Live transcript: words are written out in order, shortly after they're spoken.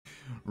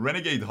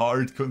Renegade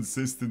Heart,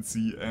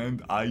 consistency,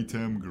 and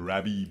item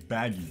grabby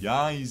baggy.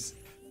 Guys,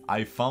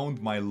 I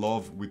found my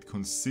love with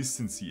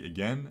consistency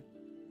again.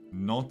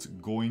 Not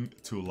going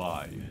to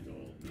lie.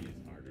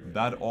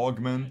 That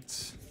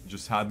augment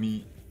just had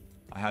me...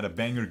 I had a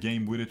banger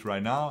game with it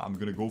right now. I'm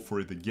gonna go for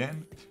it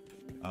again.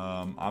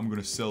 I'm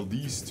gonna sell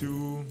these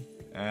two.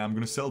 And I'm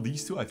gonna sell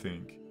these two, I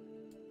think.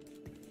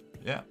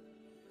 Yeah.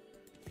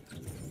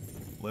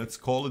 Let's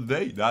call it a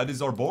day. That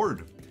is our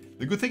board.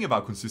 The good thing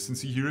about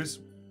consistency here is...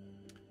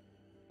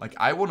 like,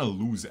 I want to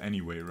lose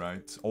anyway,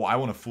 right? Oh, I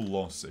want a full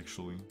loss,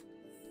 actually.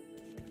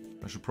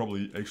 I should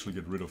probably actually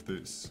get rid of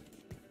this.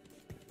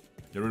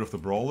 Get rid of the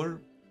brawler.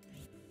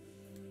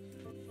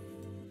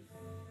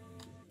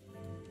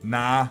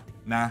 Nah.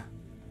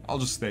 I'll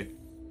just stay.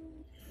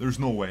 There's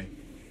no way.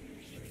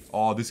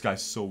 Oh, this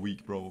guy's so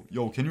weak, bro.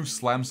 Yo, can you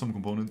slam some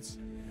components?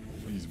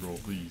 Please, bro,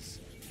 please.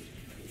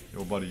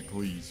 Yo, buddy,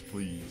 please.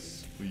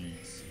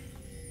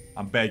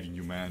 I'm begging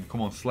you, man.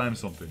 Come on, slam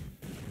something.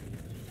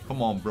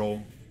 Come on,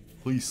 bro.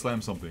 Please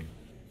slam something.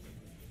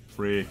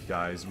 Frick,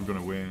 guys. We're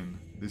gonna win.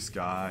 This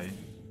guy.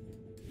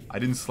 I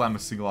didn't slam a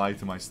single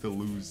item. I still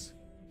lose.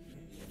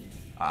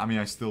 I mean,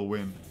 I still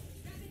win.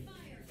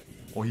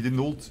 Oh, he didn't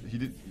ult. He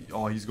did.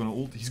 Oh, he's gonna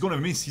ult. He's gonna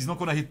miss. He's not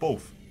gonna hit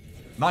both.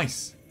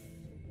 Nice.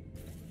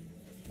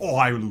 Oh,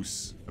 I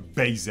lose. A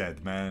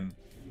Bayzed, man.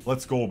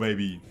 Let's go,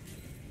 baby.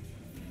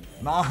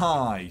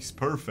 Nice.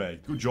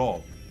 Perfect. Good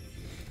job.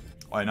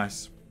 Alright,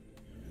 nice.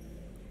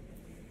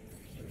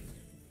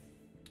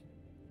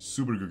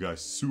 Super good,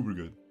 guys. Super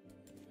good.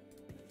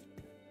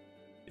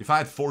 If I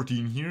had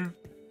 14 here,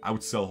 I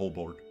would sell whole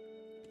board.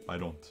 I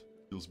don't.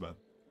 Feels bad.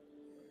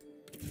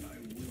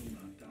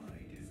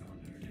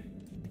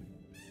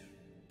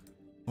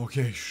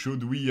 Okay,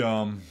 should we,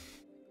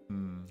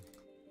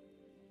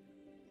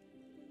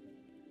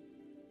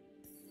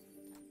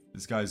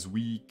 This guy's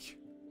weak.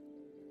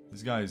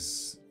 This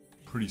guy's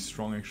pretty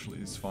strong, actually.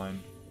 It's fine.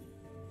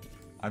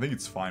 I think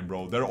it's fine,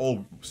 bro. They're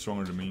all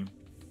stronger than me.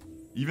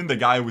 Even the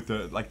guy with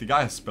the... like, the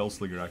guy has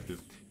Spellslinger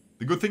active.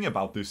 The good thing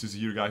about this is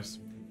here, guys.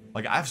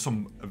 Like, I have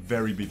some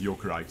very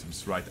mediocre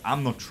items, right?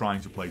 I'm not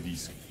trying to play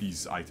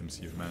these items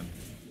here, man.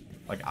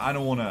 Like, I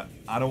don't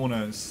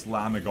wanna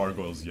slam a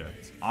Gargoyles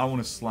yet. I don't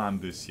wanna slam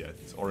this yet.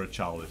 Or a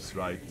Chalice,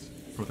 right?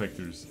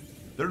 Protectors.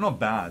 They're not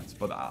bad,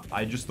 but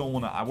I just don't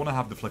wanna... I wanna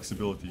have the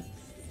flexibility.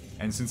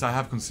 And since I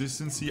have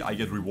consistency, I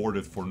get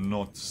rewarded for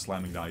not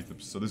slamming the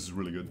items. So this is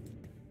really good.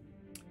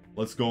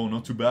 Let's go.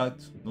 Not too bad.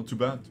 Not too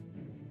bad.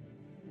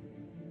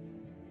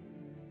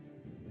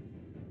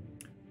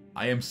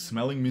 I am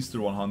smelling Mr.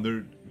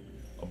 100.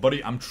 Oh,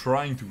 buddy, I'm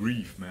trying to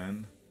grief,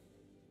 man.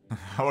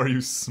 How are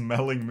you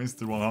smelling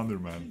Mr.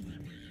 100,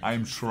 man? I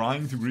am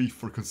trying to grief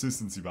for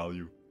consistency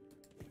value.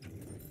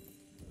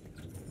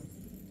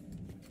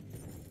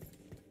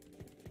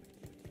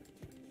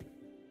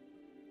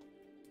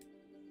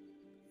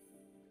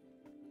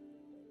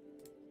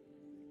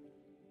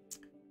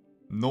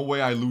 No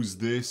way I lose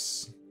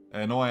this.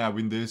 No way I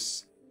win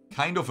this.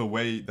 Kind of a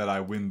way that I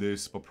win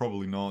this, but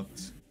probably not.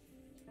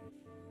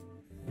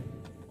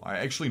 I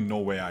actually no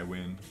way I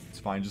win. It's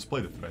fine, just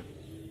play the threat.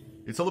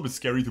 It's a little bit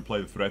scary to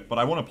play the threat, but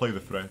I want to play the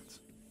threat.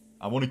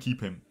 I want to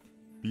keep him.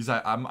 Because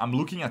I'm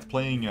looking at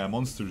playing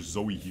Monster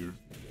Zoe here.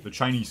 The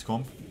Chinese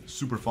comp.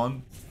 Super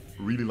fun.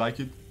 Really like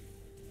it.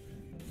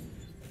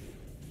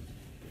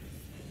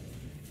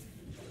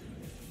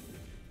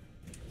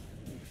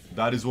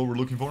 That is what we're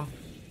looking for.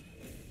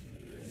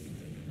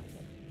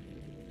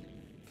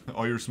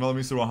 Oh, you're smelling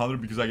Mr.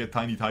 100 because I get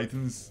Tiny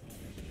Titans?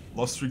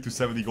 Lost streak to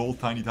 70 gold,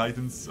 Tiny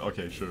Titans?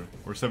 Okay, sure.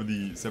 Or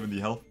 70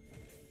 health.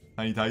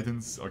 Tiny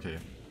Titans? Okay.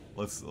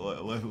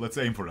 Let's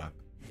aim for that.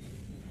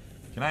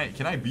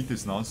 Can I beat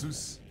this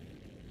Nasus?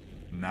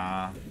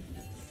 Nah.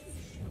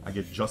 I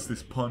get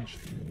Justice Punch.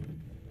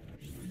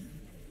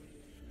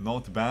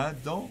 Not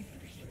bad though.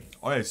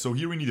 Okay, so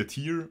here we need a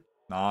tier.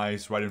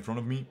 Nice, right in front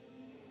of me.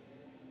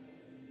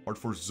 Hard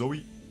Force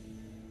Zoe.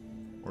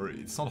 Or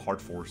it's not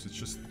Hard Force, it's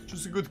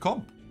just a good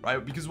comp,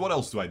 right? Because what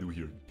else do I do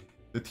here?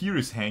 The tier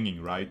is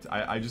hanging, right?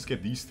 I just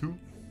get these two.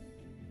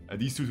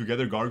 These two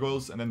together,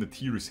 Gargoyles, and then the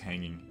tier is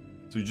hanging.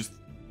 So you just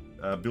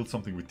build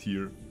something with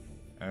tier.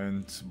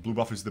 And blue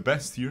buff is the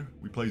best here.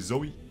 We play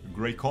Zoe, a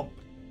great comp.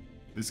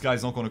 This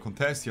guy's not going to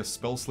contest, he has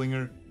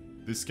Spellslinger.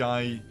 This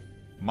guy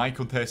might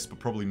contest, but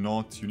probably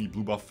not. You need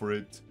blue buff for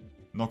it.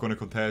 Not going to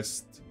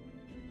contest.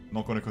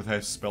 Not going to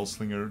contest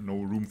Spellslinger.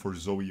 No room for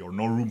Zoe, or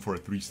no room for a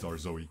 3-star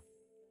Zoe.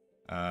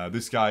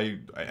 This guy,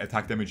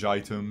 attack damage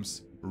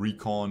items,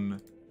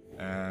 Recon,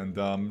 and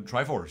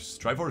Triforce.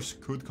 Triforce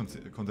could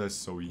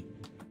contest Zoe,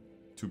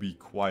 to be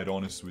quite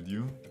honest with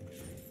you.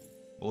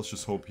 But let's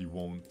just hope he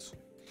won't.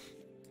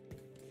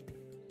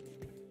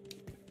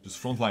 Just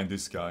frontline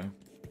this guy.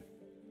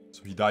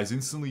 So he dies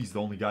instantly, he's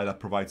the only guy that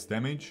provides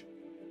damage.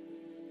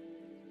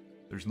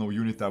 There's no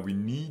unit that we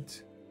need.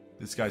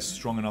 This guy's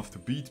strong enough to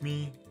beat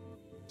me.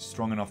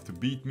 Strong enough to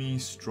beat me.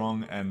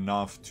 Strong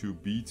enough to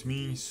beat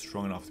me.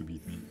 Strong enough to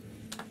beat me.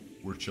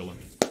 We're chilling.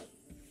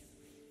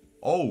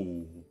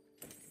 Oh!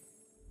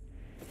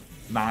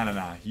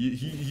 Nah.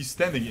 He's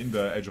standing in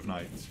the edge of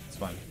night. It's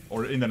fine.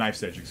 Or in the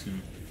knife's edge, excuse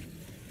me.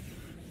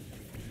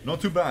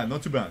 Not too bad,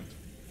 not too bad.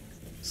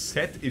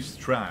 Set is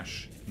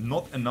trash.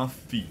 Not enough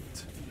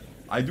feet.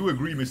 I do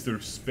agree,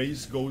 Mr.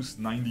 Space Ghost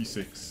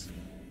 96.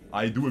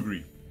 I do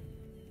agree.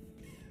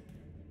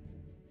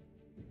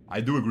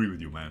 I do agree with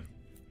you, man.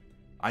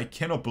 I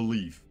cannot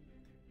believe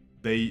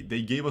they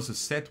gave us a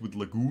set with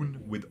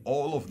Lagoon with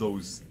all of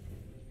those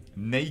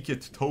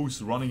naked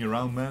toes running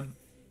around, man.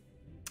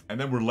 And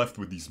then we're left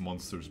with these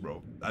monsters,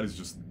 bro. That is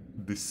just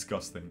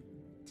disgusting.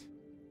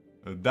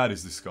 That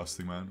is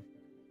disgusting, man.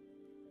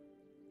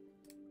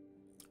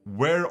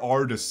 Where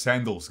are the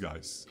sandals,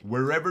 guys?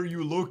 Wherever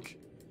you look,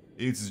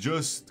 it's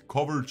just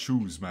covered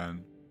shoes,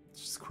 man.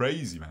 It's just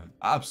crazy, man.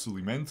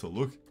 Absolutely mental.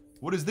 Look.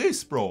 What is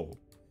this, bro?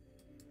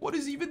 What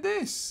is even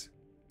this?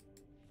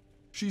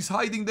 She's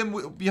hiding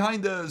them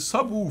behind a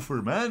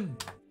subwoofer, man.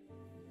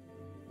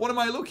 What am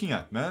I looking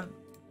at, man?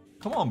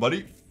 Come on,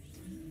 buddy.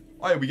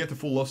 Alright, we get the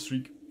full loss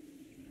streak.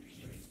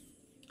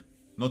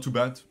 Not too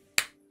bad.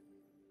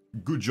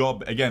 Good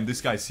job. Again,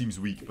 this guy seems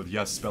weak, but he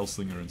has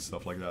Spellslinger and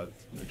stuff like that.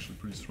 Actually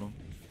pretty strong.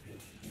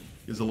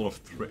 He has a lot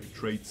of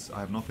traits. I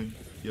have nothing.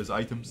 He has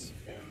items.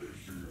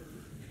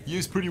 He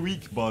is pretty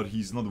weak, but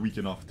he's not weak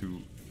enough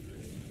to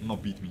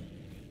not beat me.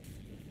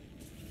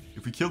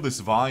 If we kill this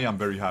Vi, I'm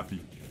very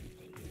happy.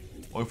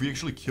 Or if we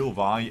actually kill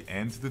Vi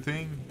and the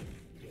thing...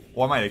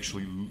 Oh, I might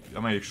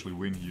actually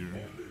win here.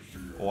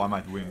 Oh, I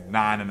might win.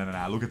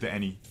 Nah. Look at the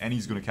Annie.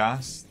 Annie's gonna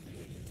cast.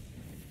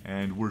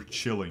 And we're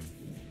chilling.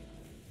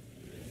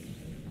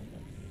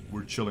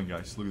 We're chilling,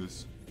 guys. Look at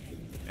this.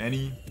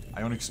 Annie,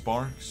 Ionic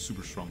Spark,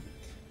 super strong.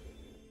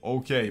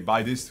 Okay,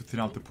 buy this to thin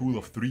out the pool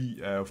of three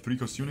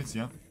cost units,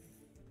 yeah.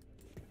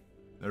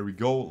 There we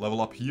go. Level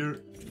up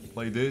here.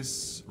 Play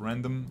this.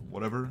 Random,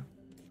 whatever.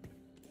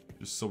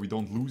 Just so we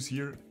don't lose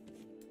here.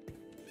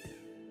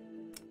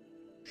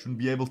 Shouldn't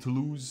be able to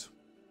lose.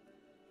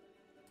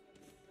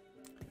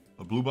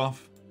 A blue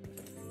buff.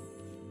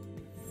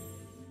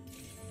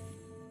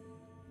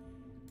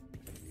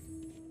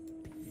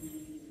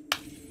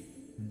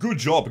 Good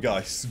job,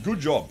 guys. Good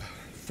job.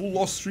 Full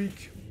loss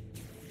streak.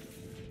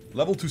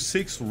 Level to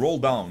 6, roll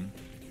down.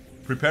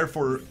 Prepare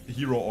for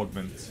hero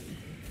augment.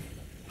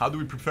 How do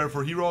we prepare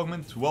for hero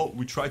augment? Well,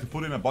 we try to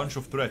put in a bunch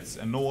of threats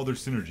and no other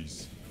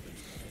synergies.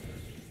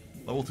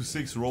 Level to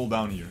 6, roll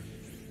down here.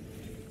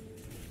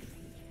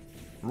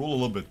 Roll a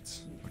little bit.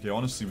 Okay,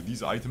 honestly, with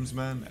these items,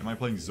 man, am I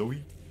playing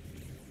Zoe?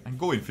 I can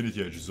go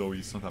Infinity Edge Zoe,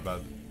 it's not that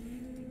bad.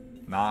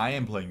 Nah, I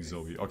am playing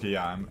Zoe. Okay,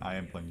 yeah, I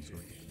am playing Zoe.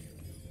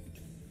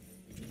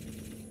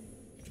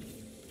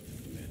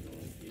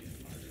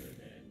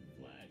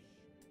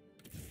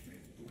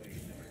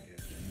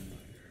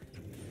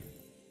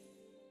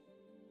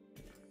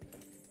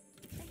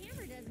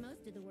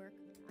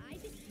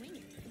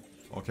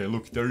 Okay,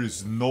 look, there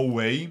is no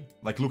way.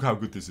 Like, look how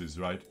good this is,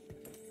 right?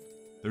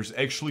 There's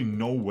actually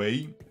no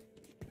way.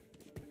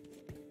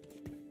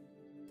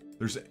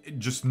 There's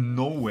just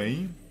no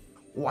way.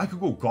 Oh, I could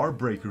go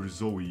Guardbreaker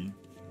Zoe.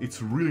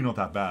 It's really not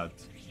that bad.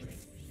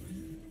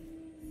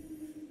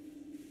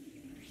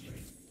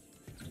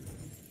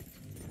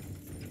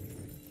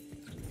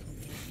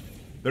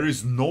 There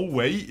is no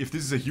way, if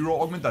this is a hero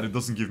augment, that it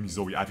doesn't give me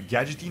Zoe. I have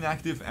Gadgeteen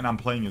active and I'm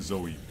playing a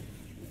Zoe.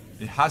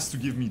 It has to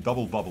give me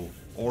double bubble.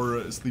 Or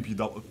a sleepy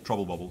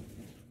trouble bubble.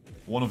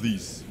 One of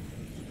these.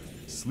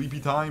 Sleepy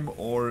time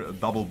or a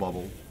double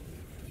bubble.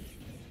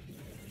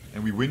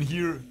 And we win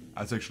here.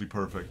 That's actually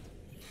perfect.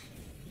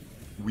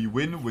 We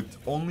win with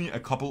only a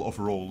couple of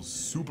rolls.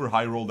 Super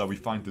high roll that we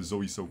find the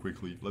Zoe so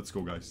quickly. Let's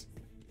go, guys.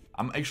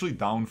 I'm actually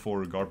down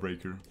for a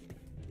Guardbreaker.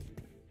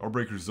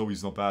 Guardbreaker Zoe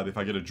is not bad if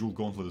I get a Jewel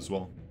Gauntlet as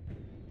well.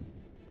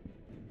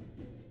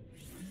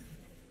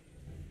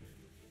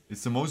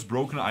 It's the most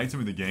broken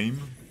item in the game.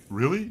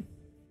 Really?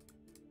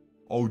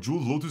 Oh,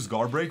 Jewel Lotus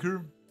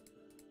Guardbreaker?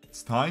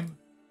 It's time?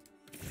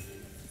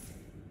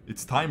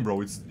 It's time,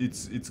 bro. It's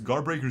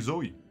Guardbreaker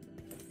Zoe.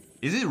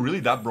 Is it really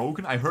that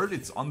broken? I heard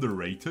it's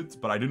underrated,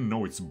 but I didn't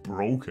know it's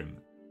broken.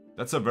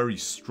 That's a very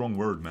strong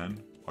word,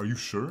 man. Are you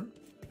sure?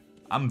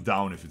 I'm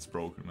down if it's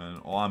broken, man.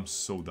 Oh, I'm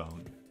so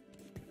down.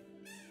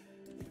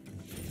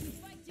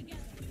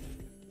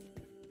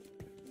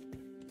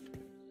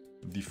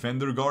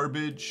 Defender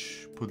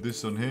garbage. Put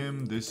this on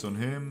him, this on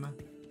him.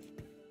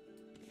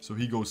 So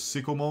he goes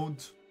sicko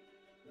mode.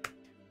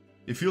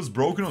 It feels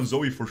broken on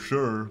Zoe for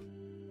sure.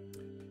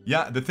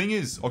 Yeah, the thing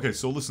is... Okay,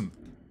 so listen.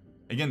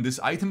 Again, this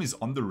item is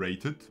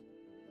underrated.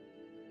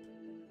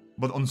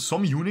 But on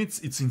some units,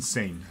 it's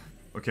insane.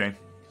 Okay,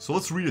 so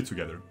let's read it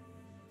together.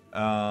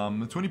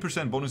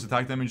 20% bonus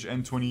attack damage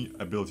and 20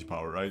 ability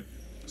power, right?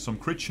 Some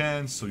crit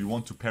chance, so you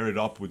want to pair it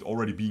up with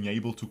already being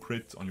able to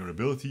crit on your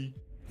ability.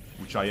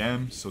 Which I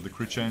am, so the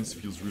crit chance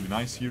feels really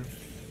nice here.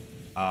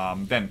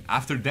 Then,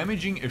 after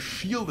damaging a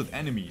shielded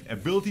enemy,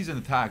 abilities and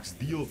attacks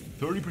deal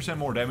 30%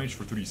 more damage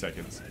for 3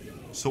 seconds.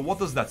 So what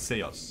does that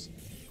say us?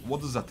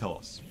 What does that tell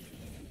us?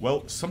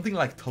 Well, something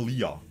like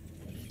Talia.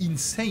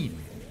 Insane.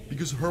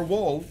 Because her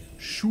wall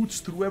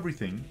shoots through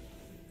everything.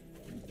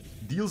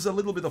 deals a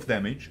little bit of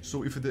damage.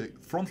 So if the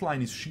front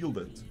line is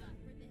shielded,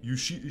 you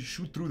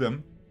shoot through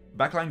them,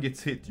 backline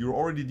gets hit, you're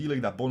already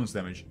dealing that bonus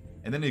damage,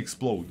 and then it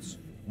explodes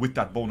with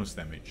that bonus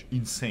damage.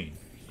 Insane,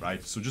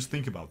 right? So just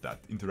think about that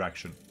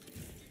interaction.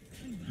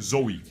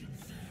 Zoe,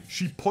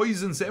 she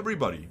poisons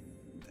everybody.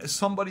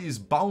 Somebody is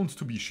bound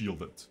to be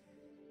shielded.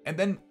 And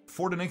then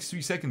for the next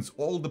 3 seconds,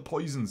 all the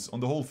poisons on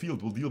the whole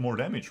field will deal more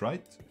damage,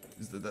 right?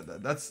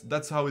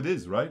 That's how it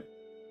is, right?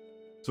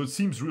 So it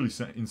seems really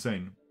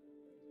insane.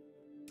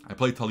 I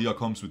played Talia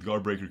comps with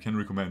Guardbreaker, can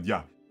recommend.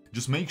 Yeah,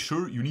 just make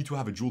sure you need to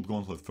have a jeweled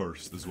gauntlet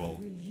first as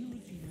well.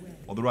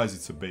 Otherwise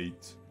it's a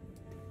bait.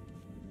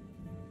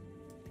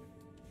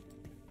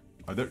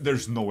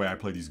 There's no way I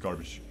play these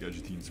garbage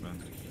Gadgeteens,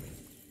 man.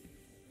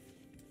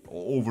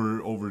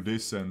 Over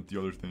this and the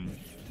other thing.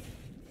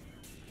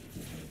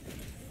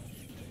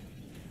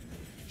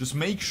 Just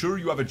make sure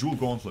you have a jewel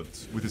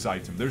gauntlet with this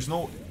item. There's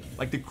no...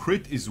 Like, the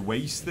crit is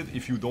wasted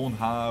if you don't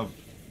have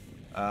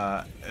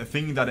a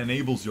thing that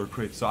enables your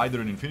crit. So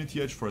either an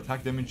Infinity Edge for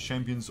attack damage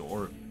champions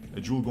or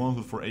a jewel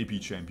gauntlet for AP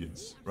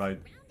champions, right?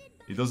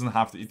 It doesn't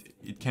have to...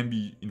 It can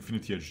be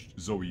Infinity Edge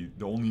Zoe.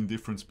 The only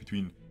difference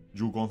between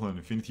jewel gauntlet and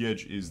Infinity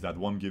Edge is that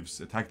one gives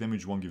attack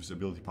damage, one gives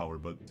ability power.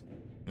 But,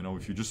 you know,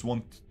 if you just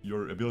want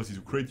your ability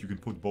to crit, you can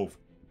put both.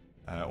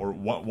 Or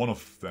one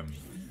of them.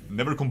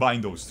 Never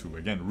combine those two.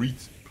 Again,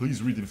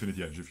 please read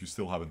Infinity Edge if you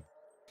still haven't.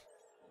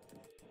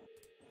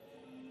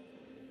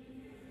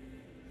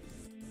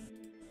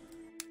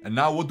 And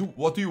now,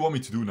 what do you want me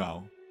to do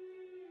now?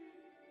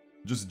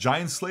 Just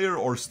Giant Slayer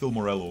or still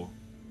Morello?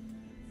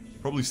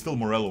 Probably still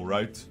Morello,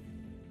 right?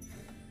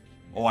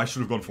 Oh, I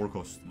should have gone 4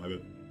 cost. My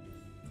bad.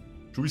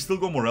 Should we still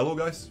go Morello,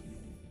 guys?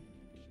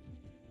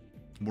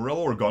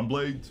 Morello or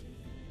Gunblade?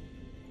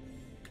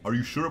 Are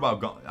you sure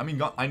about I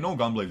mean, I know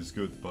Gunblade is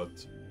good,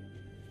 but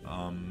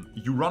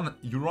you run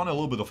a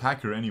little bit of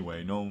hacker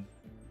anyway, no?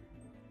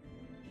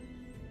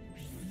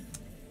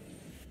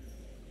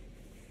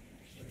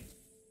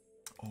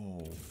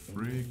 Oh,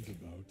 frig.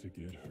 About to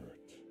get hurt.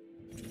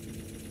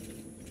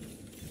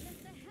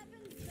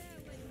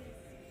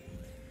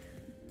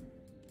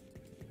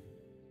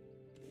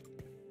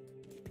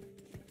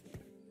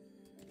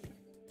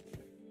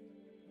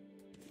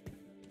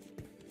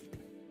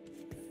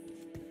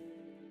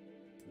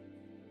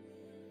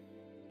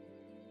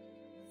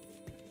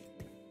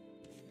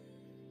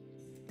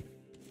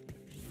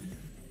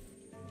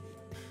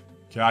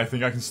 Okay, I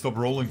think I can stop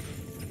rolling.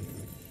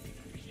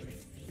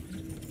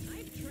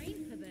 I've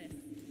trained for this.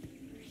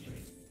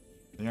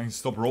 I think I can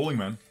stop rolling,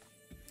 man.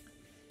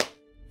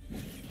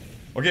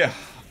 Okay,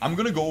 I'm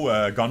gonna go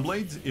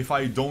Gunblade if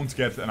I don't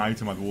get an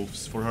item at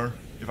Wolves for her.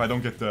 If I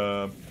don't get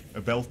a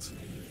belt.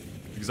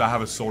 Because I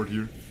have a sword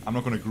here. I'm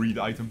not gonna greed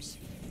items.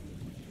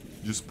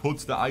 Just put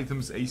the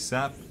items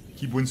ASAP.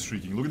 Keep win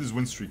streaking. Look at this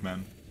win streak,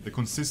 man. The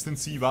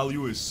consistency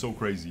value is so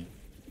crazy.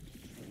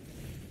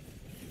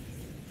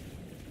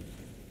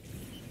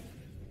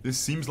 This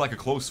seems like a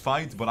close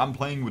fight, but I'm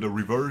playing with a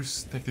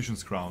reverse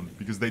Tactician's Crown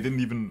because they didn't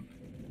even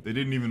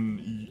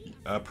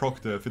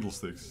proc the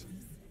Fiddlesticks.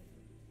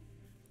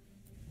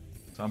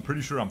 So I'm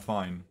pretty sure I'm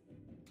fine.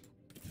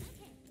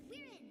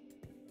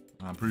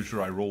 I'm pretty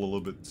sure I roll a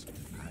little bit.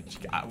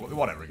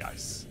 Whatever,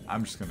 guys.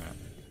 I'm just gonna...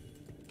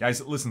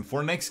 Guys, listen,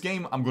 for next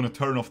game, I'm gonna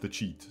turn off the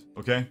cheat,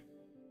 okay?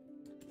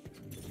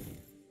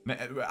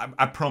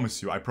 I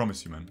promise you,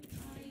 man.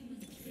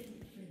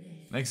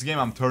 Next game,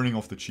 I'm turning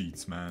off the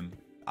cheats, man.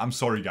 I'm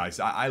sorry, guys.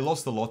 I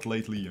lost a lot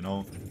lately, you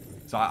know.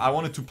 So I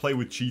wanted to play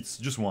with cheats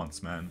just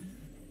once, man.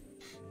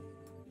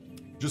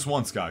 Just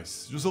once,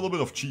 guys. Just a little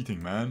bit of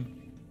cheating, man.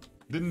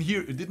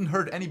 It didn't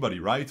hurt anybody,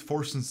 right?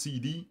 Force and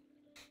CD.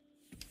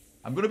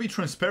 I'm gonna be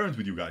transparent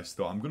with you guys,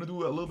 though. I'm gonna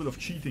do a little bit of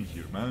cheating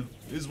here, man.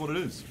 It is what it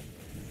is.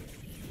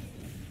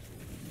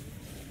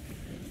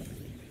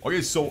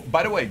 Okay, so,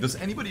 by the way, does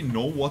anybody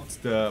know what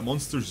the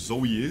Monster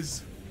Zoe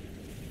is?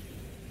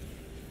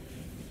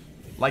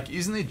 Like,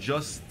 isn't it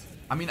just...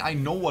 I mean, I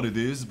know what it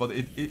is, but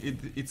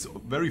it's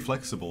very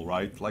flexible,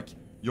 right? Like,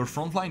 your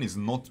frontline is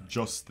not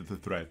just the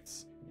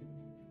threats.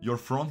 Your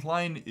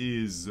frontline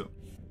is...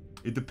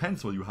 It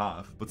depends what you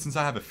have, but since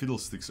I have a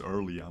Fiddlesticks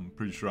early, I'm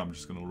pretty sure I'm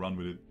just gonna run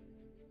with it.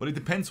 But it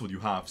depends what you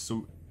have,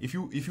 so if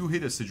you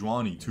hit a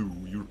Sejuani too,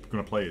 you're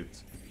gonna play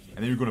it. And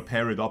then you're gonna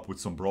pair it up with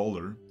some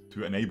Brawler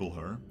to enable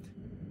her.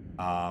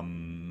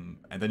 And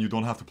then you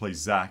don't have to play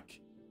Zac.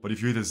 But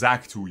if you hit a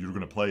Zac too, you're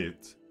gonna play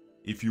it.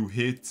 If you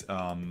hit...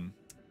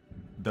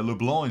 the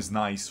LeBlanc is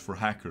nice for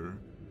hacker.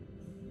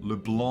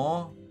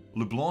 LeBlanc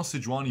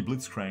Sejuani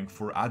Blitzcrank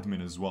for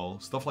admin as well.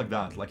 Stuff like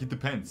that. Like, it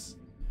depends.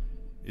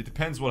 It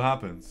depends what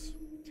happens.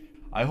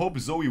 I hope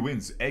Zoe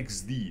wins.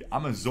 XD.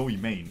 I'm a Zoe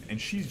main. And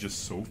she's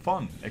just so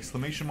fun.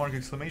 Exclamation mark,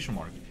 exclamation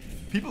mark.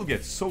 People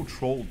get so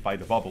trolled by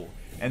the bubble.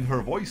 And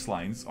her voice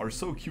lines are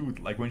so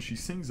cute. Like when she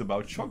sings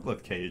about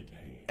chocolate cake.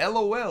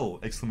 LOL!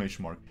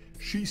 Exclamation mark.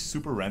 She's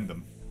super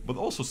random. But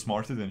also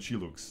smarter than she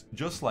looks.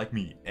 Just like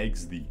me.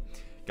 XD.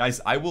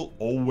 Guys, I will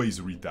always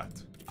read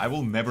that. I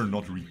will never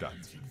not read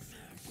that.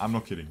 I'm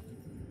not kidding.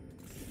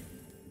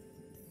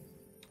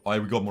 Oh, yeah,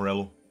 we got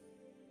Morello.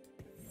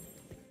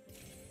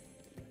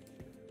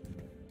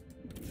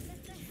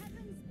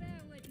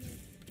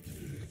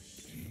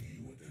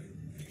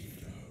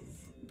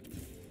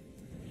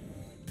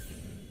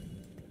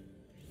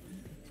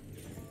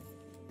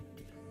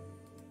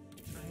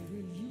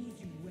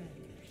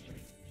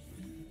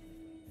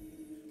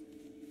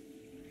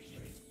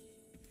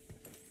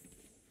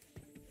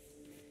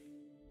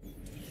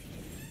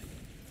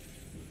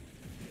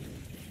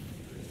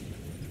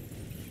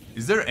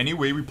 Is there any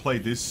way we play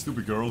this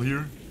stupid girl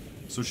here?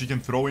 So she can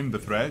throw in the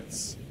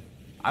threats?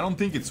 I don't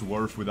think it's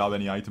worth without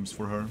any items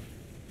for her.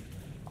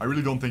 I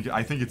really don't think...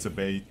 I think it's a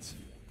bait.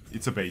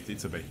 It's a bait,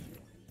 it's a bait.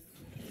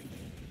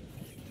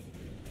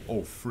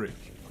 Oh, frick.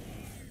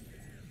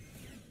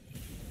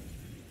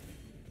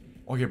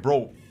 Okay,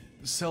 bro.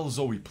 Sell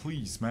Zoe,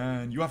 please,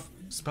 man. You have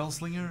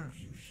Spellslinger?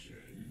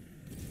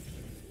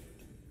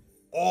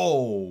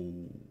 Oh.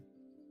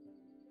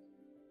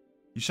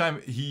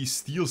 He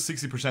steals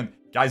 60%.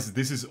 Guys,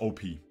 this is OP.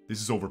 This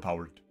is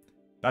overpowered.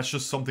 That's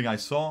just something I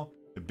saw.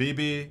 The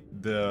Bebe,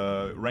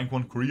 the rank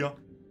 1 Korea,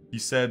 he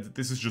said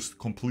this is just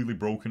completely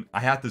broken. I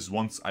had this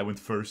once. I went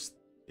first.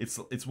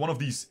 It's one of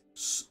these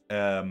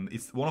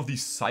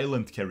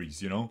silent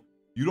carries, you know?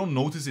 You don't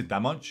notice it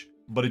that much,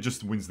 but it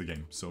just wins the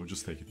game. So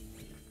just take it.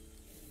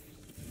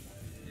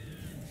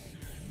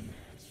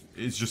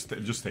 It's just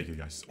take it,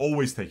 guys.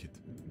 Always take it.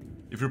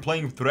 If you're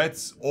playing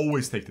threats,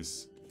 always take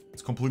this.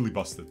 It's completely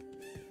busted.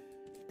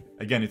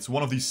 Again, it's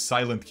one of these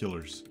silent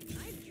killers.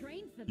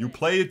 You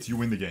play it, you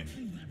win the game.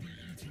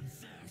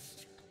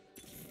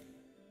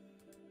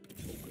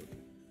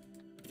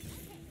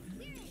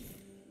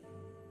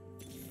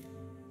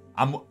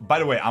 By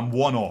the way, I'm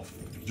one off.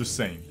 Just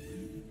saying.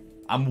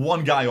 I'm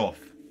one guy off.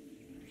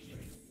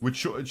 With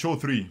show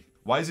 3.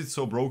 Why is it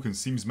so broken?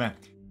 Seems meh.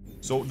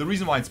 So, the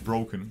reason why it's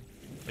broken...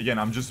 Again,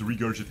 I'm just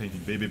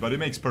regurgitating, baby, but it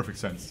makes perfect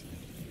sense.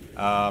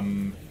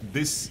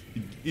 This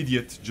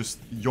idiot just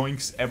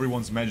yoinks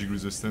everyone's magic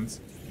resistance.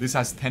 This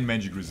has 10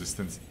 magic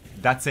resistance.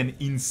 That's an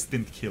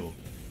instant kill.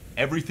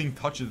 Everything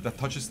that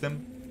touches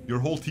them, your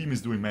whole team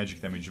is doing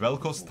magic damage.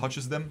 Vel'Koz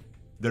touches them,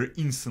 they're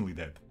instantly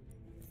dead.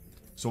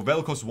 So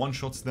Vel'Koz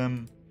one-shots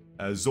them,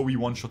 Zoe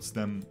one-shots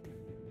them,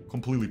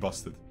 completely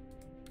busted.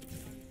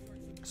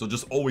 So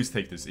just always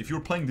take this. If you're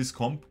playing this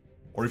comp,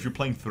 or if you're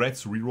playing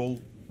threats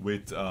reroll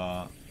with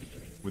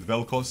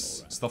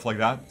Vel'Koz, stuff like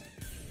that,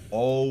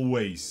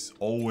 always,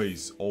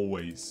 always,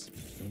 always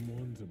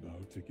Someone's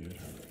about to get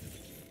hurt.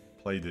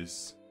 play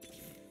this.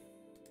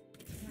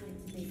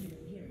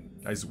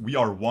 Guys, we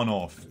are one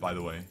off, by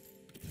the way.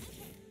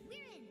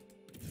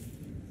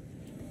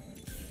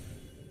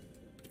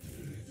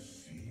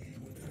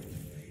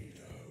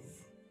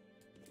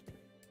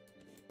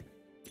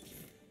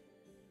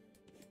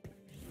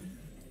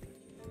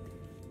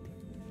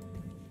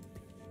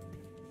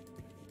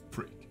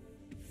 Frick.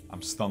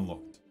 I'm stun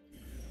locked.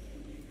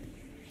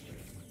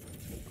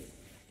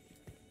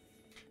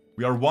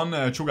 We are one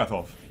Cho'Gath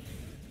off.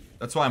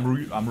 That's why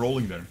I'm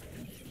rolling there.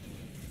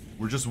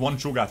 We're just one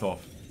Cho'Gath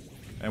off.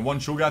 And one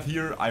Cho'Gath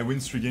here, I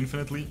win streak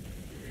infinitely.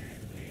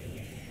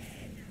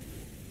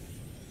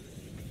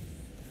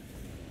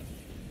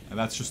 And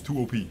that's just too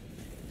OP.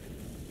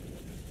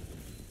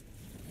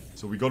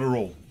 So we gotta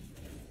roll.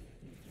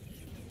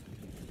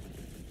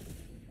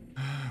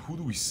 Who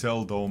do we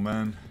sell though,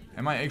 man?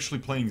 Am I actually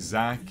playing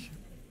Zac?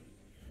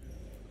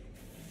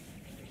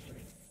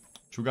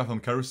 Cho'Gath on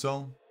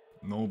carousel?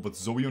 No, but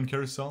Zoe on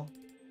carousel?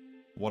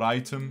 What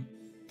item?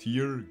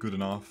 Tier? Good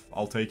enough.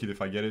 I'll take it if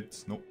I get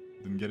it. Nope,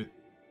 didn't get it.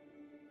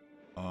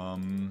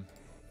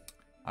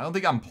 I don't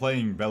think I'm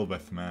playing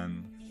Bel'Veth,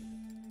 man.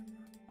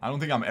 I don't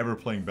think I'm ever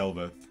playing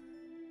Bel'Veth.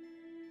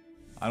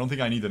 I don't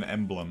think I need an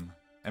emblem.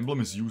 Emblem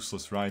is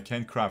useless, right?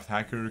 Can't craft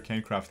Hacker,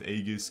 can't craft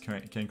Aegis,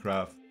 can't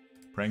craft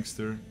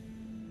Prankster.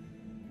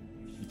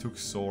 He took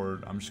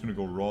Sword. I'm just gonna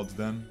go Rod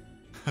then.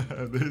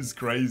 This is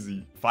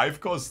crazy.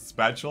 5-cost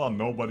Spatula,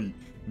 nobody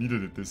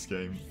needed it this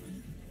game.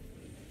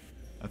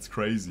 That's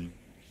crazy.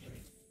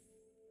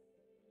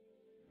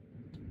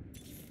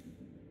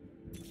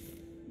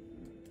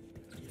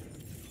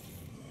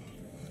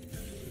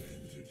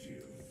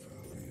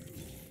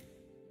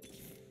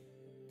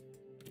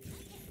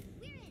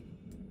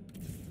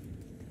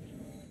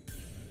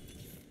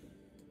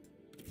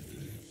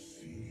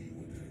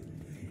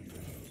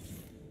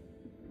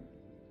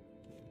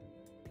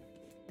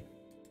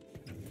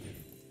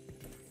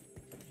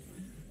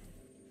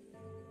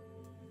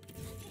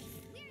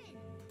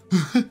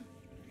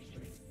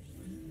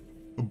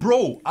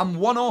 Bro, I'm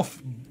one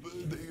off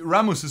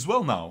Ramos as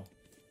well now.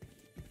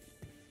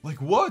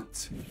 Like,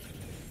 what?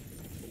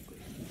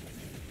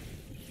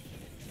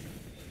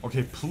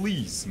 Okay,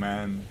 please,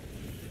 man.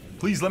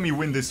 Please let me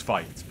win this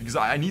fight. Because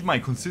I need my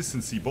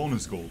consistency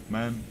bonus gold,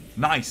 man.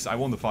 Nice, I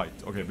won the fight.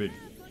 Okay, big.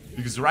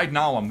 Because right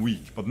now I'm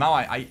weak. But now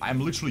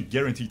I'm literally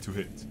guaranteed to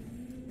hit.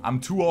 I'm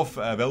 2 off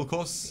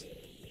Vel'Koz.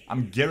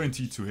 I'm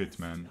guaranteed to hit,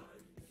 man.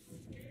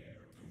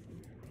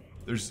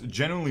 There's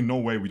genuinely no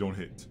way we don't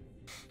hit.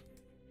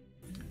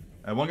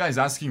 One guy is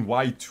asking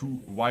why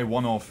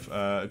one off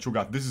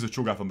Cho'Gath. This is a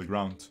Cho'Gath on the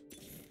ground.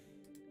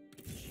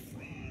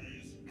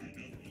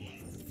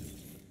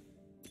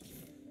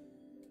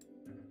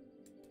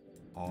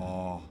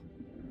 Oh.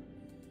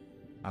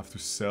 I have to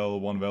sell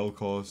one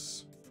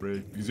Vel'Koz.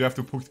 Frick. Because you have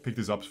to pick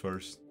this up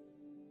first.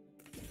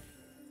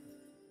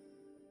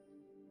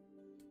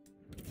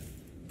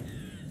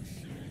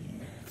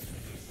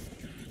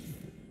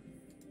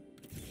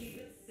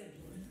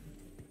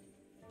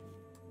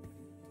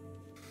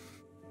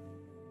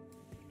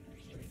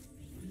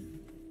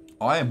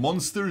 Alright,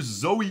 Monster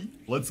Zoe.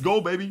 Let's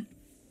go, baby.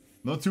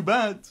 Not too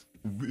bad.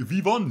 We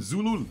won,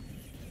 Zulul.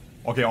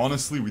 Okay,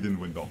 honestly, we didn't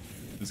win, though.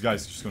 This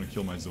guy's just gonna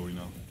kill my Zoe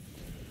now.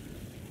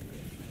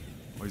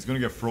 Oh, he's gonna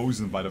get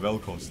frozen by the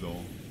Vel'Koz, though.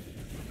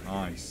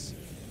 Nice.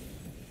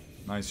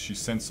 Nice, she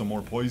sent some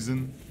more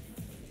poison.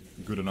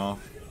 Good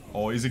enough.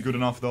 Oh, is it good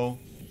enough, though?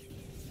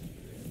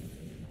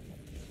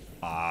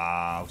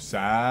 Ah,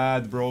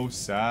 sad, bro.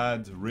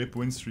 Sad. Rip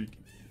win streak.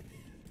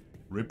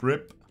 Rip,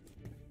 rip.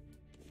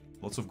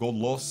 Lots of gold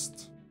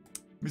lost.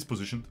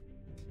 Mispositioned.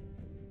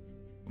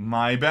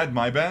 My bad,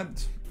 my bad.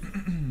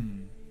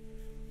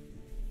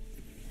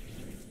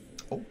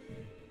 Oh.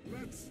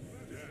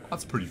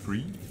 That's pretty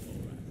free.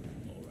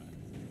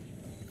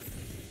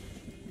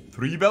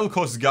 3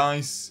 Vel'Koz,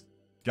 guys.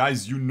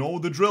 Guys, you know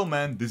the drill,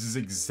 man. This is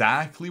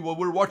exactly what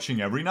we're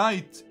watching every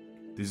night.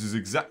 This is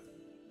exact...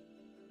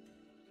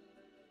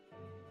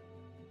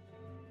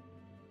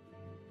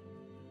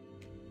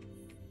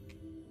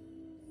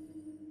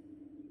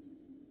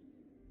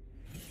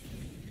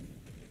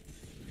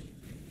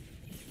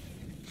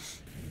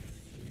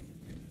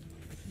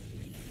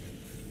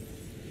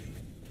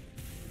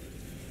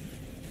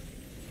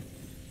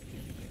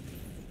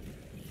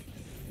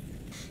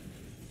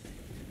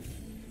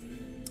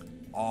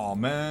 Oh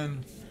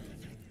man,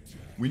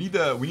 we need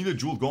a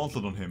jeweled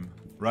gauntlet on him,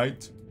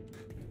 right?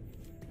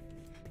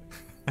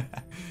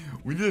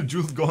 We need a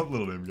jeweled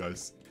gauntlet on him,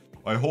 guys.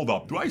 Alright, hold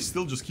up. Do I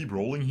still just keep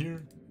rolling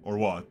here, or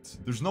what?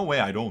 There's no way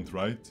I don't,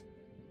 right?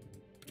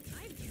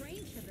 I've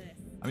trained for this.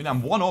 I mean,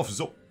 I'm one off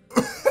Zo.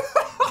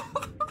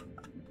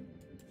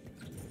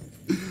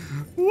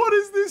 What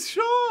is this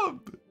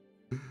shop?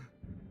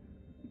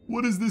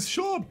 What is this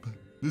shop?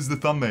 This is the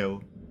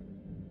thumbnail.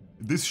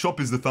 This shop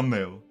is the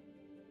thumbnail.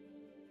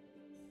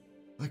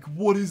 Like,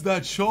 what is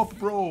that shop,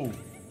 bro?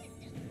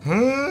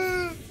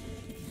 Huh?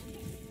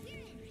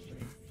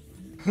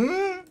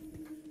 Huh?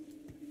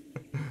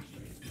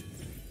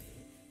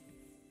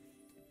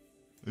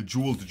 A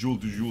jeweled,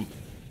 jeweled, jeweled.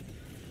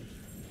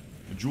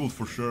 A jeweled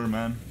for sure,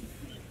 man.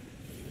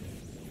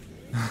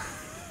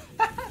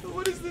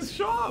 What is this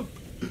shop?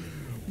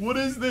 What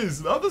is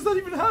this? How does that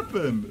even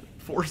happen?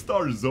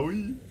 4-star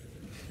Zoe?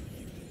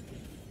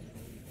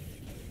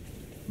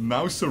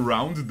 Now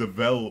surround the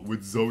Vel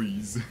with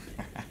Zoes.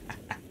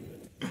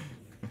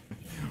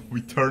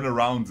 We turn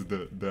around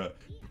the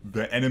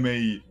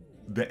anime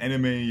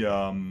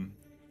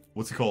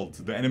what's it called?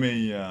 The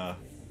anime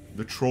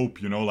the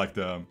trope, you know, like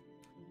the,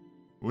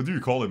 what do you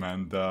call it,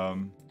 man? The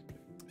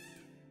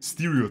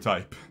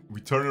stereotype.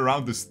 We turn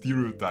around the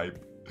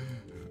stereotype.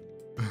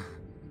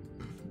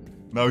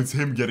 Now it's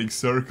him getting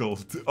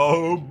circled.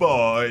 Oh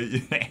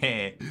boy.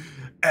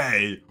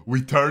 Hey,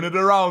 we turn it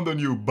around on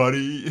you,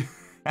 buddy.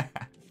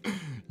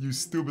 You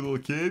stupid little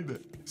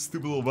kid.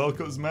 Stupid little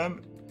Vel'Koz,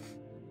 man.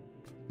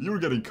 You were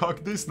getting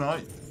cocked this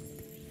night.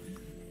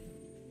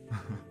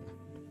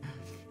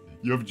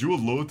 You have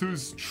jeweled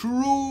Lotus?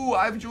 True,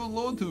 I have jeweled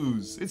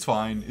Lotus. It's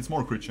fine. It's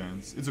more crit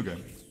chance. It's okay.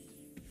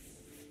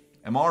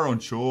 MR on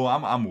Cho.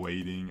 I'm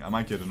waiting. I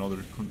might get another.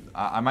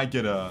 I might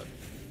get a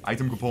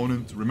item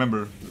component.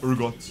 Remember,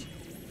 Urgot.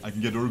 I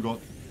can get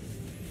Urgot.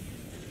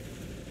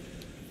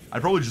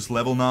 I'd probably just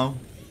level now.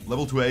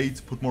 Level to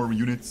 8. Put more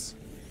units.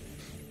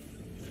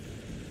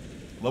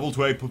 Level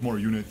to 8. Put more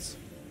units.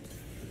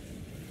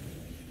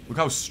 Look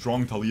how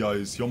strong Talia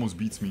is. He almost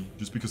beats me.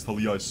 Just because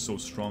Talia is so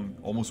strong.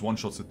 Almost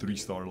one-shots a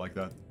 3-star like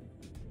that.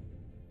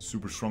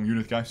 Super strong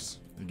unit, guys.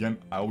 Again,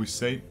 I always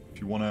say,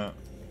 if you wanna...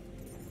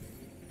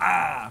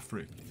 Ah,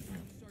 frick.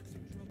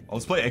 Oh,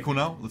 let's play Echo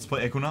now. Let's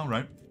play Echo now,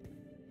 right?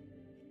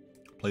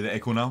 Play the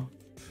Echo now.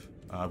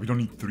 We don't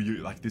need 3...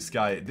 Like, this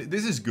guy...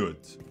 This is good.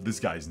 This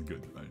guy isn't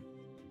good, right?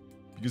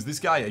 Because this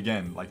guy,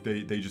 again, like,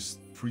 they just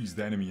freeze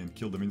the enemy and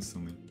kill them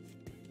instantly.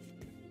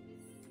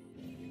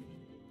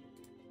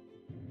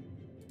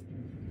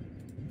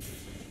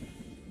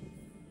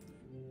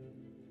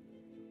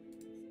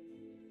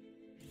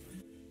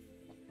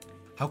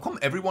 How come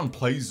everyone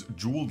plays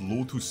Jeweled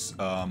Lotus?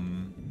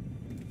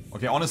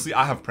 Okay, honestly,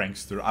 I have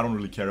Prankster. I don't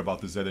really care about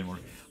the Z anymore.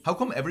 How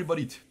come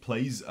everybody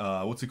plays,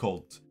 what's it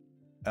called?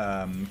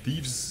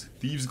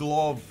 Thieves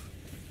Glove,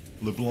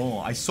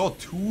 LeBlanc. I saw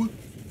 2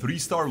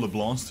 3-star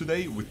LeBlancs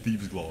today with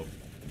Thieves Glove.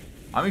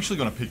 I'm actually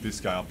gonna pick this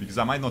guy up because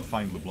I might not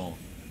find LeBlanc.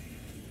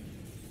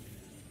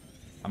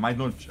 I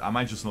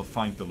might just not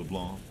find the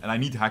LeBlanc. And I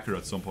need Hacker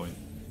at some point.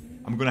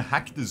 I'm gonna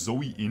hack the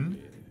Zoe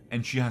in,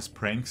 and she has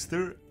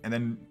Prankster, and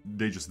then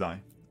they just die.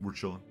 We're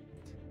chilling.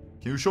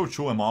 Can you show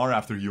Cho MR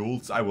after he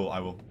ults? I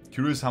will.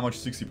 Curious how much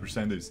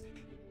 60% is.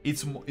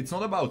 It's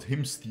not about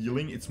him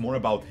stealing, it's more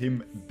about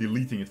him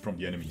deleting it from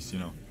the enemies, you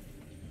know.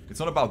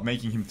 It's not about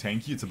making him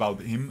tanky, it's about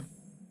him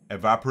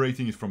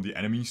evaporating it from the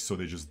enemies so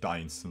they just die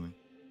instantly.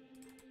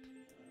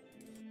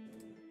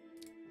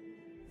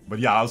 But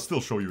yeah, I'll still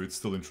show you, it's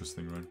still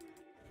interesting, right?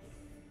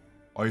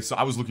 Okay, so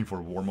I was looking for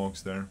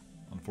Warmogs there,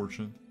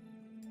 unfortunate.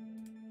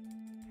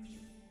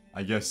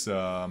 I guess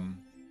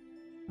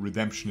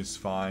Redemption is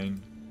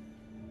fine.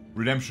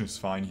 Redemption is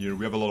fine here.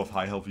 We have a lot of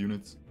high health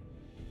units.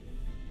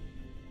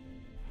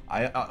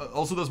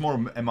 also does more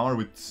MR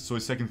with, so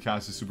his second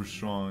cast is super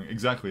strong.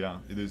 Exactly, yeah,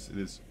 it is. It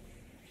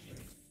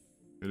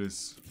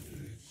is.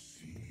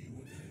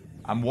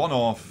 I'm one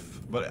off,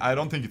 but I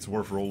don't think it's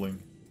worth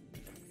rolling.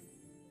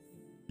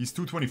 He's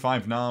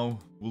 225 now.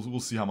 We'll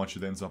see how much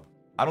it ends up.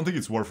 I don't think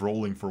it's worth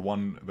rolling for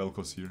one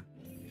Vel'Koz here.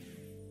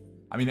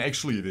 I mean,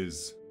 actually it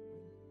is.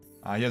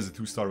 He has a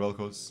 2-star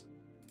Vel'Koz.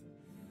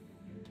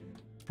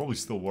 It's probably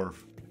still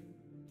worth.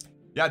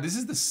 Yeah, this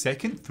is the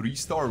second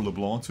 3-star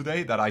LeBlanc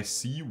today that I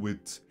see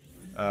with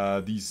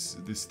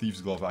this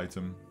Thieves Glove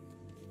item.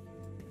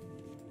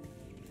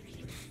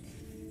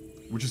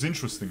 Which is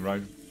interesting,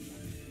 right?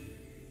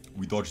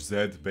 We dodged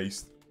Z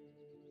based.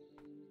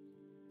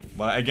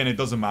 But again, it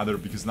doesn't matter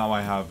because now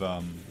I have...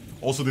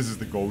 also, this is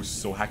the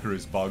Ghost, so Hacker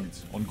is bugged.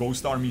 On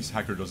Ghost armies,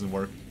 Hacker doesn't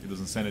work. It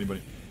doesn't send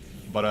anybody.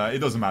 But it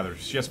doesn't matter.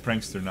 She has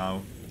Prankster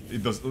now.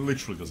 It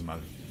literally doesn't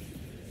matter.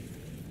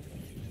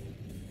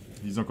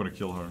 He's not gonna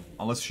kill her.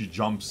 Unless she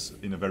jumps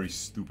in a very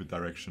stupid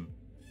direction.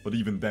 But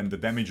even then, the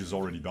damage is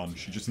already done.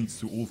 She just needs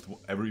to ult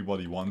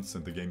everybody once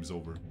and the game's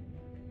over.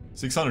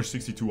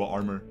 662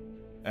 armor.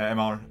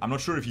 MR. I'm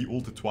not sure if he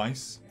ulted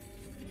twice.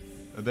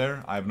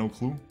 There. I have no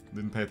clue.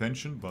 Didn't pay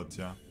attention, but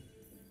yeah.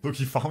 Look,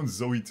 he found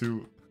Zoe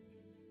too.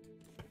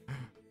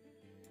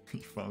 He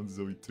found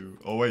Zoe too.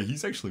 Oh wait,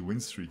 he's actually win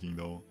streaking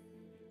though.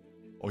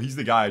 Oh, he's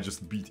the guy I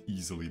just beat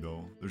easily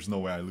though. There's no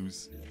way I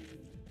lose.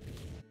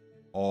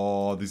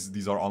 Oh,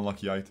 these are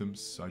unlucky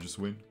items. I just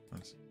win.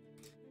 Nice.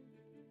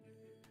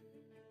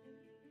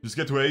 Just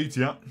get to 8,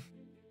 yeah.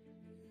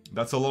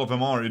 That's a lot of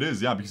MR. It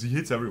is, yeah, because he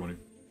hits everybody.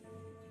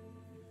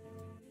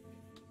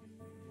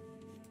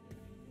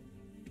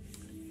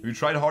 Have you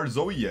tried hard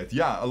Zoe yet?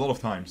 Yeah, a lot of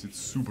times. It's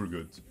super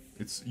good.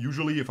 It's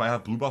usually if I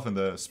have blue buff and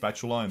the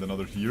spatula and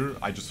another here,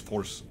 I just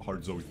force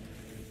hard Zoe.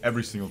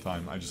 Every single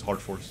time. I just hard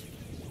force.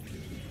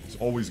 It's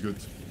always good.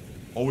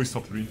 Always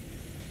top 3.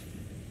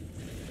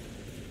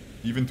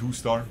 Even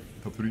 2-star,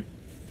 top 3.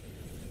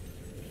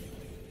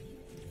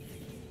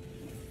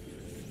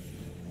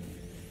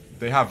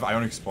 They have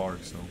Ionic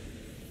Spark, so...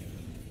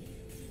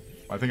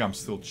 I think I'm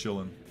still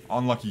chilling.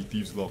 Unlucky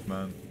Thieves Glove,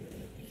 man.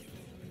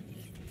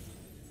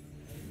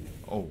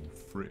 Oh,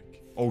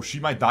 frick. Oh, she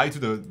might die to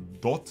the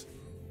dot?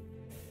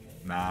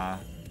 Nah.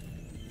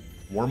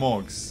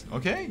 Warmogs.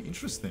 Okay,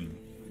 interesting.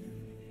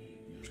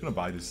 I'm just gonna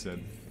buy this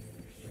Zed.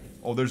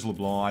 Oh, there's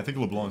LeBlanc. I think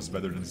LeBlanc is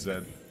better than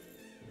Zed.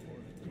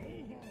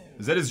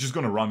 Zed is just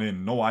gonna run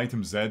in. No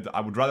item Zed.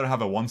 I would rather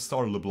have a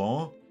 1-star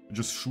LeBlanc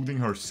just shooting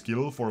her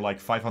skill for like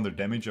 500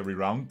 damage every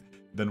round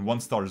than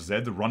 1-star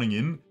Zed running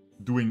in,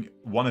 doing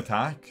 1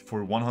 attack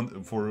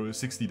for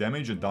 60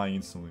 damage and dying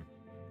instantly.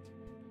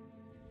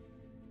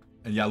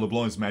 And yeah,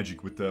 LeBlanc is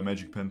magic with the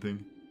magic pen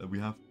thing that we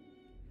have.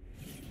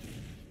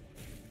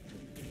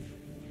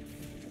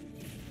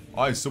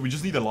 Alright, so we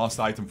just need a last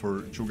item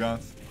for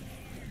Cho'Gath.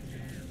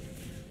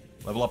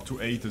 Level up to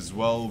 8 as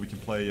well. We can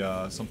play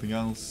something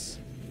else.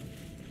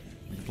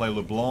 We can play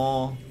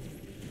LeBlanc.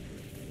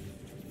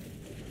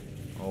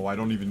 Oh, I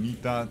don't even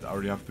need that. I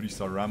already have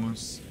 3-star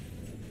Rammus.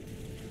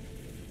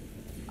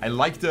 I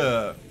like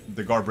the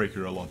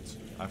Guardbreaker a lot,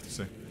 I have to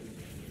say.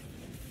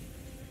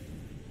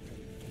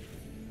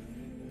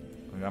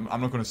 Okay,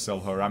 I'm not gonna sell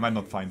her. I might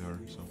not find her,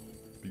 so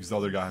because the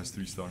other guy has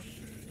 3-star.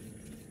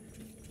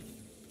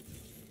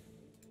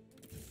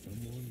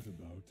 Someone's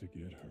about to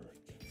get hurt.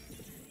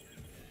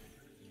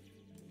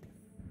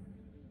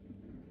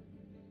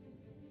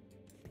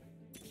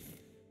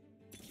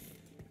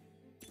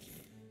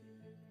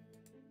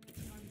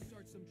 Time to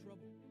start some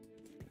trouble.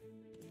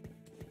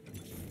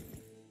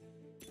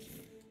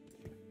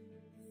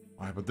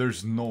 Alright, but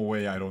there's no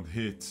way I don't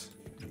hit.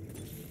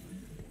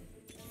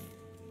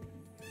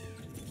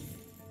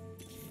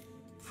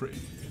 Frick.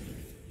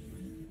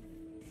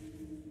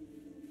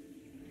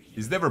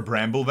 Is there a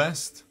Bramble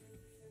Vest?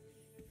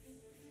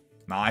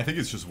 Nah, I think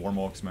it's just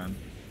Warmogs, man.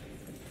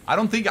 I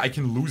don't think I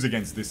can lose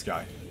against this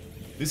guy.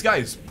 This guy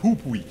is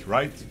poop weak,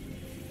 right?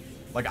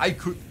 Like,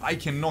 I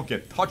cannot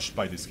get touched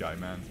by this guy,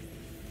 man.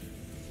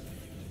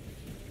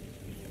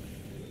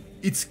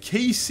 It's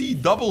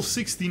KC double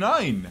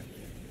 69.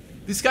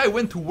 This guy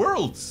went to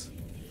Worlds.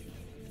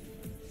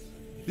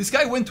 This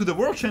guy went to the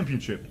World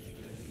Championship.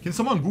 Can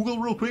someone Google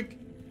real quick?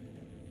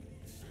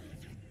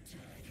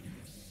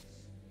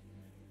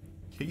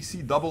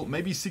 KC double...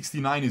 Maybe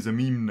 69 is a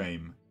meme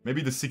name.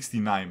 Maybe the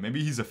 69.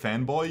 Maybe he's a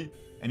fanboy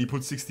and he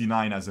put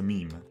 69 as a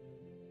meme.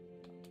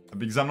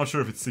 Because I'm not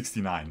sure if it's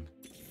 69.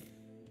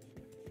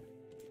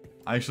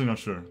 I'm actually not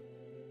sure.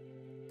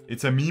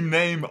 It's a meme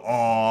name?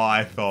 Oh,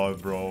 I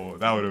thought, bro.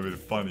 That would have been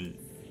funny.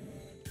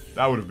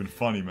 That would have been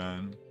funny,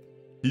 man.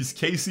 He's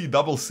KC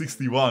double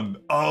 61.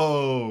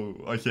 Oh,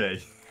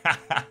 okay.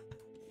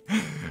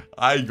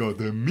 I got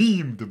the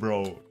memed,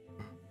 bro.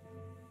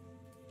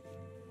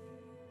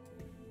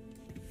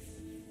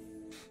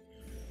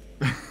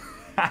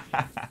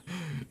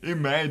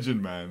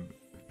 Imagine, man.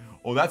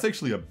 Oh, that's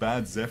actually a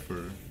bad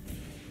Zephyr.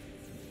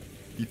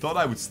 He thought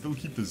I would still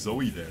keep the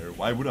Zoe there.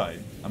 Why would I?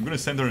 I'm gonna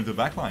send her into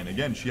the backline.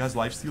 Again, she has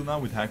lifesteal now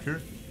with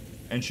Hacker.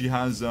 And she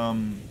has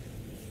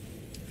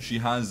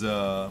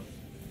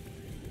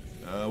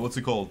what's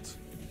it called?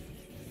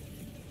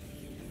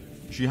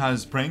 She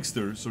has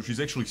Prankster, so she's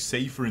actually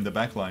safer in the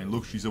backline.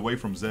 Look, she's away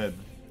from Zed.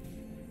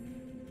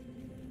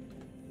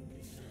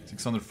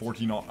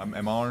 614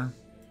 MR.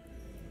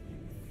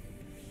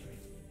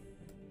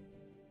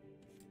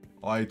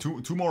 Alright,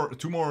 two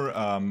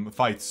more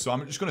fights. So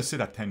I'm just gonna sit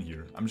at 10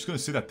 here. I'm just gonna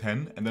sit at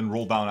 10 and then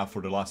roll down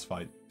after the last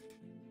fight.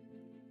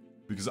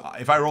 Because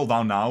if I roll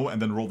down now and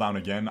then roll down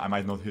again, I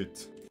might not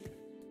hit.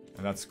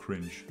 And that's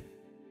cringe.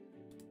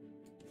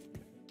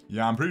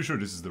 Yeah, I'm pretty sure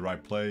this is the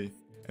right play.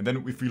 And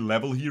then if we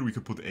level here, we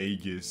could put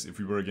Aegis if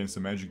we were against a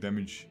magic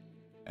damage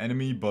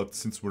enemy. But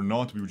since we're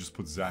not, we would just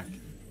put Zac.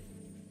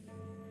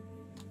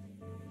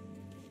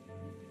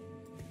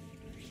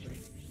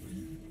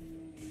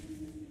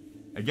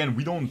 Again,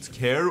 we don't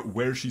care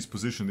where she's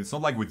positioned. It's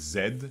not like with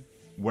Zed,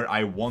 where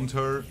I want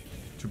her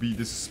to be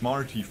this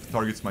smart. He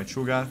targets my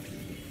Cho'Gath.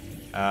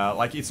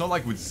 Like, it's not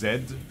like with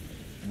Zed,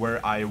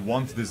 where I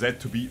want the Zed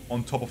to be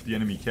on top of the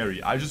enemy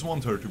carry. I just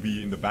want her to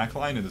be in the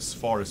backline and as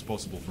far as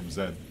possible from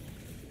Zed.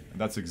 And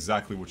that's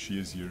exactly what she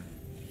is here.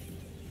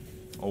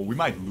 Oh, we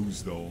might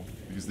lose though,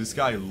 because this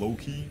guy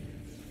Loki,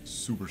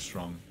 super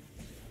strong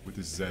with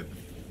his Zed.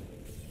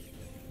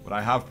 But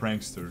I have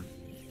Prankster.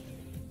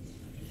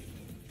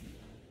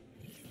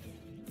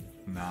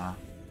 Nah.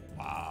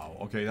 Wow.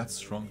 Okay, that's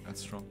strong.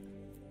 That's strong.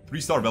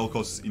 3-star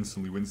Vel'Koz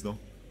instantly wins though.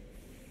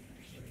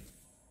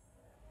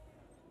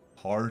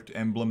 Heart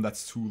Emblem,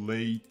 that's too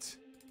late.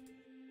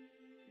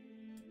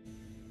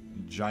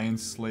 Giant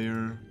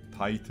Slayer,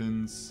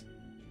 Titans.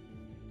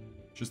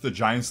 Just a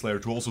Giant Slayer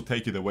to also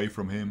take it away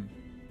from him.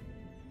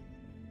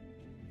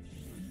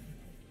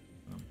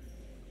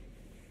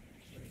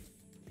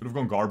 Could have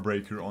gone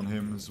Guardbreaker on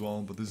him as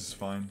well, but this is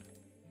fine.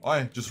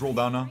 Alright, just roll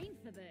down now.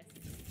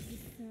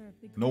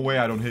 No way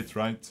I don't hit,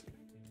 right?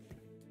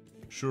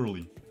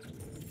 Surely.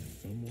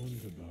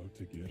 Someone's about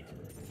to get hurt.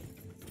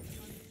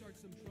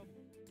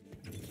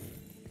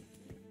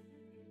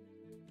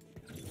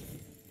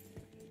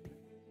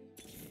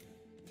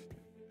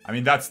 I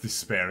mean, that's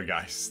despair,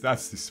 guys.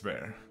 That's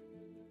despair.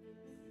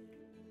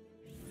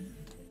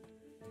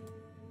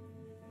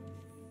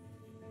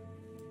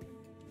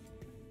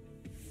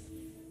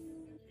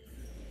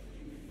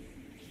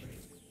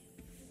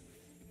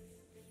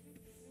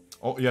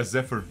 Oh, yeah,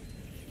 Zephyr.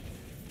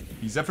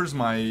 He Zephyr's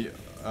my...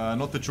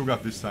 not the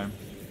Cho'Gath this time.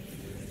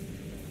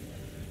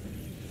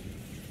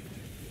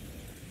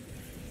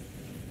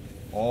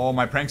 Oh,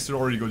 my Prankster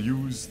already got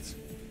used.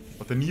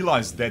 But the Neela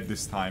is dead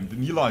this time. The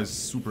Neela is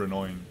super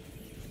annoying.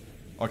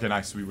 Okay,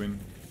 nice, we win.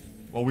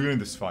 Well, we win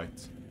this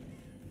fight.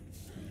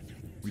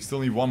 We still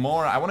need one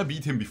more. I want to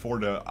beat him before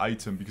the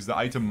item, because the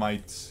item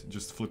might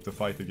just flip the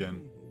fight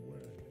again.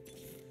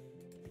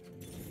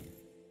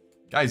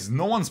 Guys,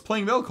 no one's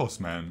playing Vel'Koz,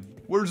 man.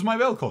 Where's my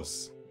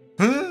Vel'Koz?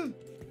 Huh?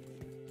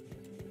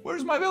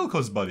 Where's my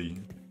Vel'Koz,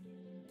 buddy?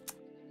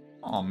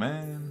 Aw,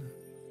 man.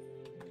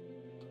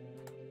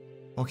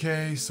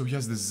 Okay, so he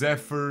has the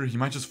Zephyr. He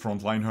might just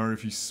frontline her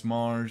if he's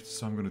smart.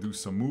 So I'm gonna do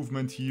some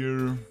movement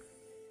here.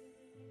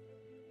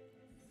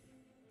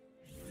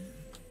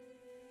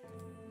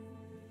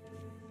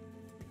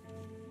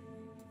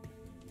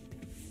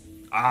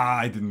 Ah,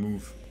 I didn't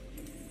move.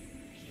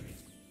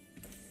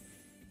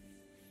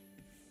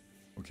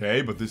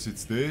 Okay, but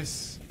it's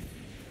this.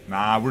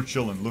 Nah, we're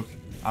chilling. Look,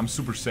 I'm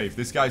super safe.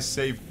 This guy's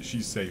safe,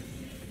 she's safe.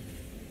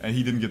 And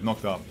he didn't get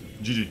knocked up.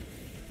 GG.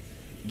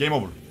 Game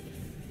over.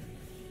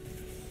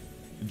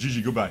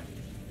 GG, goodbye.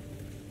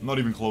 Not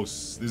even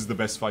close. This is the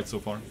best fight so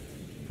far.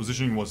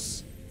 Positioning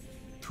was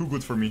too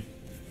good for me.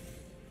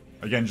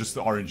 Again, just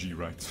the RNG,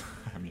 right?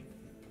 I mean...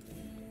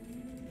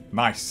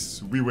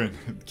 Nice, we win.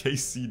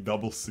 KC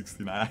double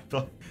 69.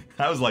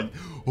 I was like,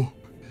 oh,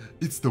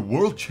 it's the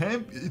world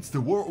champ. It's the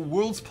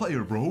world's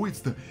player, bro.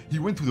 He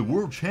went to the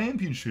world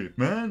championship,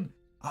 man.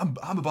 I'm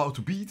about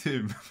to beat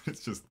him.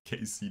 It's just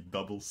KC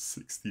double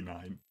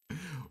 69.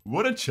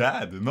 What a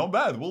Chad. Not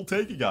bad. We'll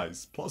take it,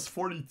 guys. Plus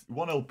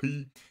 41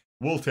 LP.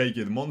 We'll take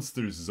it.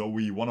 Monster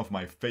Zoe, one of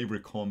my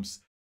favorite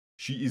comps.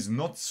 She is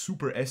not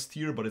super S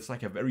tier, but it's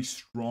like a very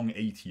strong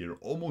A tier,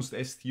 almost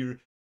S tier.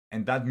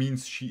 And that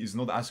means she is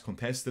not as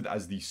contested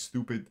as these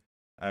stupid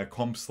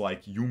comps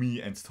like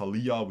Yuumi and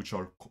Taliyah, which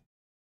are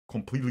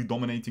completely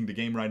dominating the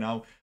game right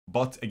now.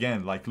 But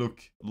again, like,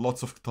 look,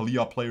 lots of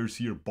Taliyah players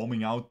here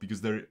bombing out because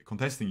they're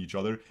contesting each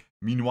other.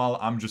 Meanwhile,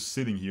 I'm just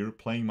sitting here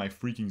playing my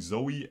freaking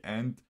Zoe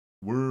and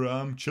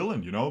we're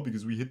chilling, you know,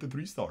 because we hit the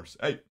 3 stars.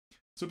 Hey,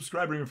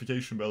 subscribe, ring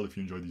notification bell if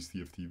you enjoy these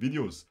TFT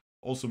videos.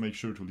 Also, make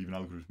sure to leave an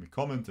algorithmic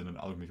comment and an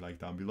algorithmic like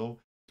down below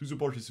to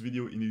support this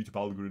video in the YouTube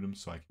algorithm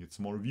so I can get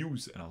some more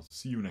views, and I'll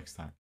see you next time.